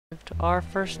to our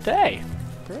first day.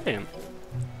 Brilliant.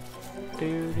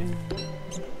 Doo-doo.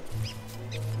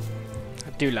 I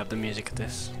do love the music of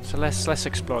this. So let's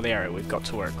explore the area we've got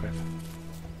to work with.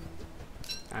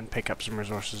 And pick up some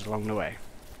resources along the way.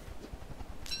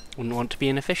 Wouldn't want to be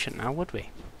inefficient now, would we?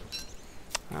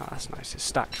 Oh, that's nice. It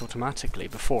stacks automatically.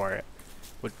 Before, it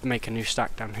would make a new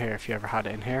stack down here if you ever had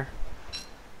it in here.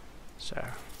 So,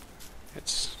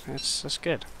 that's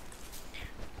good.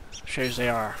 Shows they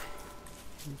are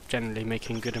generally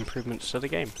making good improvements to the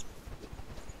game.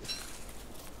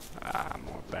 Ah,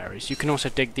 more berries. You can also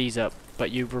dig these up,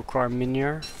 but you require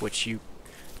manure, which you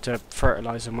to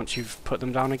fertilize them once you've put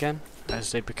them down again,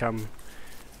 as they become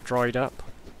dried up.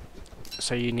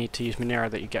 So you need to use manure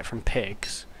that you get from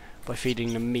pigs by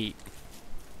feeding them meat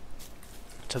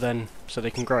so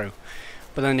they can grow.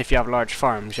 But then if you have large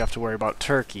farms, you have to worry about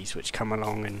turkeys, which come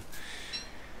along and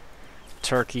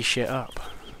turkey shit up,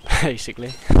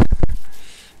 basically.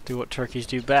 Do what turkeys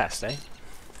do best, eh?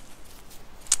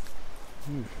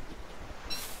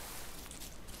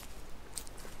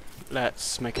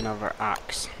 Let's make another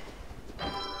axe.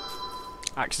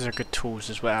 Axes are good tools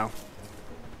as well.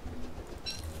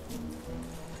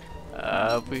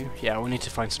 We'll need to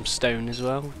find some stone as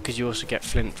well, because you also get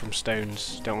flint from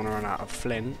stones. Don't want to run out of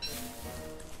flint.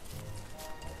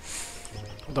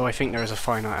 Although I think there is a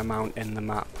finite amount in the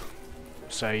map,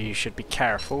 so you should be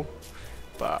careful,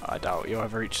 but I doubt you'll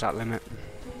ever reach that limit.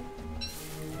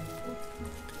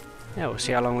 Yeah, we'll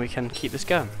see how long we can keep this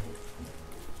going.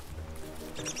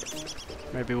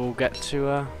 Maybe we'll get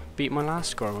to beat my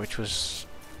last score, which was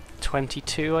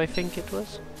 22, I think it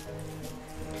was.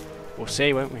 We'll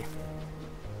see, won't we?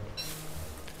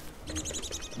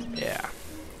 Yeah.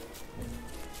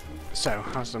 So,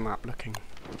 how's the map looking?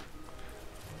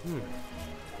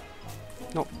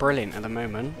 Not brilliant at the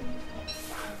moment.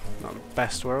 Not the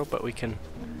best world, but we can...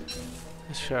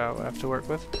 Let's show what we have to work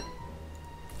with.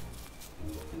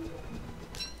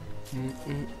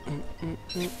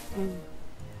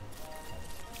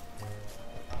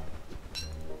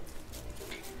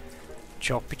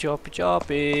 Choppy, choppy,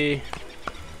 choppy.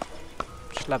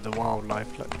 Just love the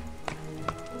wildlife, look.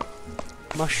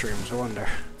 Mushrooms, I wonder.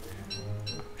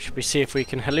 Should we see if we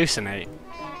can hallucinate?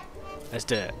 Let's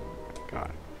do it. Come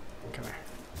on. Come here.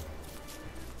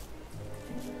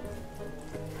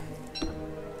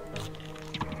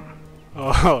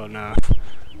 Oh no.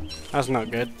 That's not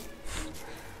good.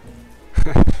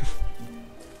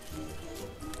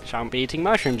 Shan't be eating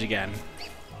mushrooms again.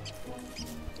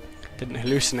 Didn't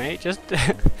hallucinate, just...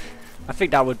 I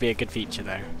think that would be a good feature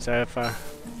though. So if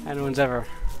anyone's ever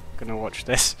gonna watch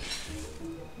this,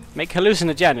 make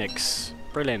hallucinogenics.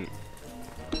 Brilliant.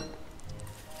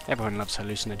 Everyone loves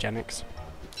hallucinogenics.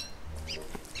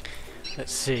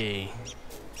 Let's see.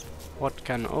 What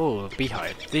can... Oh,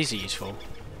 beehive. These are useful.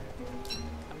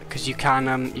 Because you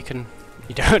can, you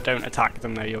don't attack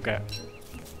them though, you'll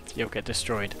get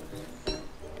destroyed.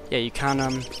 Yeah, you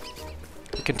can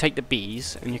take the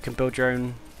bees and you can build your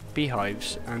own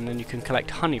beehives, and then you can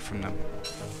collect honey from them.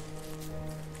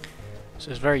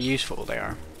 So it's very useful, they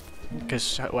are.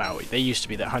 Because, well, they used to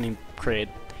be that honey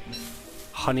created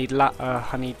honeyed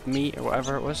meat or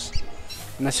whatever it was.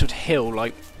 And this would heal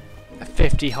like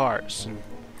 50 hearts. And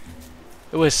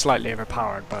it was slightly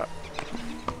overpowered, but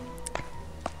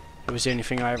it was the only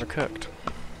thing I ever cooked.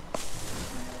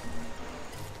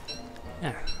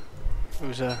 Yeah, it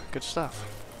was good stuff.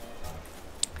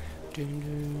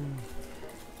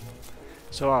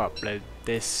 So I'll upload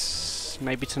this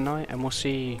maybe tonight, and we'll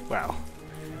see. Well,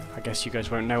 I guess you guys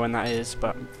won't know when that is,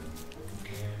 but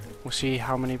we'll see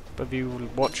how many of you will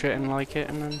watch it and like it,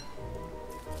 and then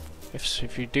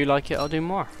if you do like it, I'll do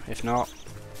more. If not,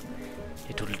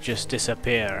 it will just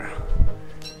disappear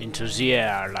into the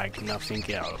air like nothing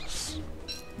else.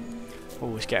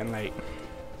 Oh, it's getting late.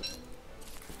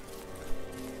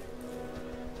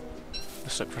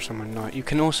 Let's look for somewhere nice. You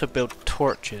can also build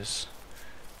torches,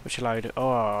 which allow you to...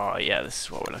 Oh, yeah, this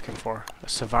is what we're looking for. A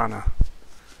savanna.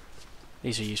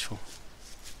 These are useful.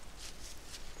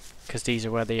 Because these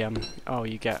are where the, oh,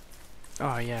 you get...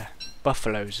 Oh, yeah.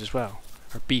 Buffaloes as well.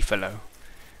 Or beefalo.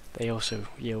 They also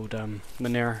yield,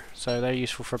 manure. So they're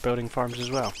useful for building farms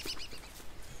as well.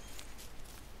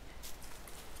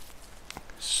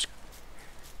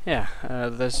 Yeah,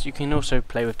 you can also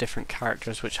play with different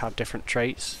characters which have different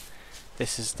traits.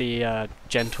 This is the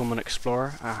Gentleman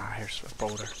Explorer. Ah, here's a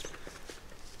boulder.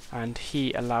 And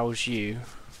he allows you...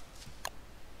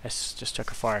 Let's just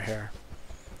took a fire here.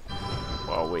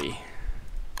 While we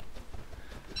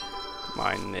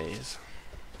mine these.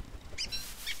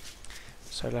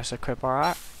 So let's equip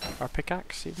our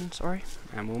pickaxe even, sorry.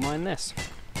 And we'll mine this.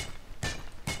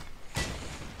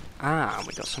 Ah,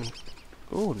 we got some...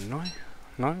 Oh, no.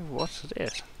 No, what's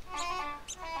this?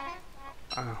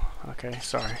 Oh, okay,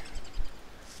 sorry.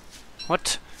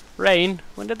 What? Rain?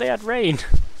 When did they add rain?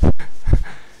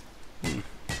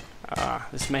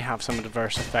 This may have some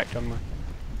adverse effect on my...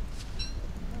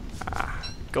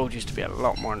 Gold used to be a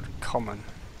lot more common.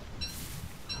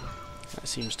 That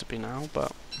seems to be now,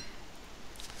 but...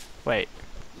 Wait.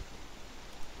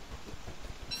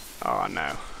 Oh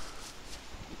no.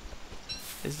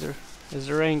 Is the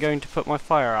rain going to put my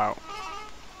fire out?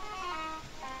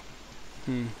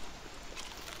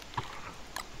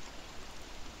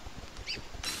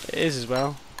 It is as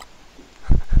well.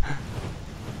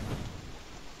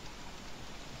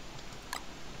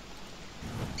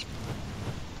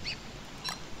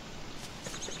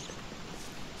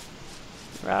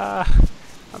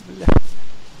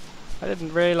 I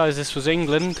didn't realise this was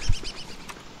England.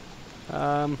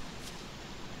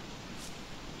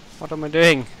 What am I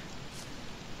doing? Is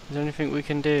there anything we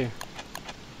can do?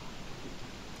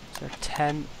 Is there a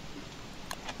tent?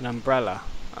 An umbrella?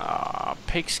 Ah,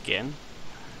 pigskin?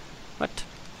 What?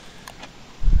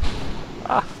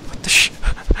 Ah, what the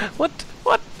what?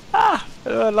 What? Ah!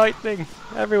 Lightning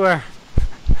everywhere.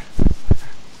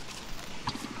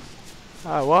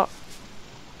 Ah, what?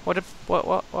 What?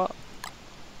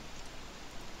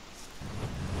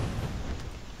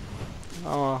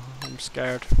 Oh, I'm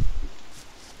scared.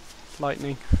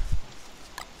 Lightning.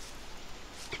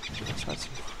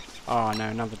 Oh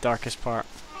no, now the darkest part.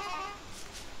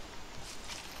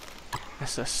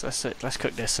 Let's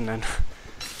cook this and then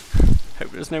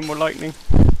hope there's no more lightning.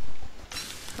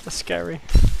 That's scary.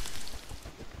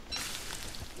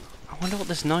 I wonder what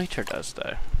this niter does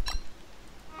though.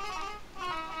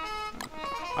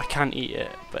 I can't eat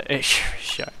it, but it's sure is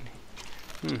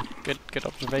shiny. Good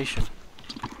observation.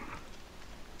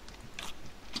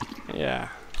 Yeah.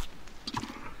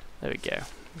 There we go.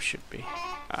 We should be.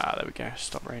 Ah, there we go.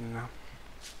 Stop raining now.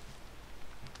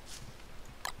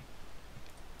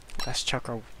 Let's chuck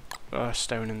our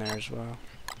stone in there as well.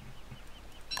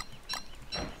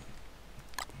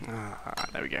 Ah,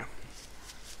 there we go.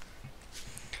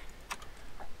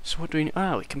 So what do we...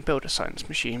 Ah, we can build a science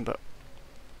machine, but...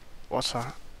 What's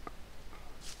that?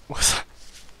 What's that?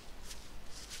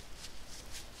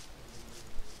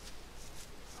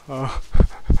 Oh.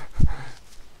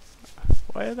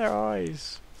 Why are there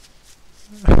eyes?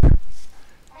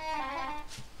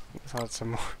 Let's add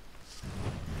some more.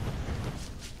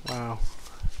 Wow.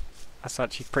 That's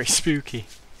actually pretty spooky.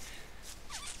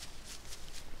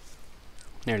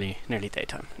 Nearly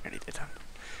daytime. Nearly daytime.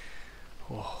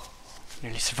 Oh,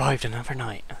 nearly survived another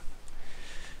night.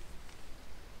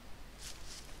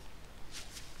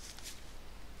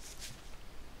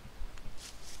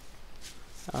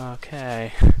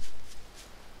 Okay.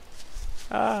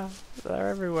 Ah, they're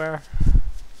everywhere.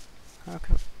 How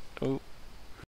come? Oh.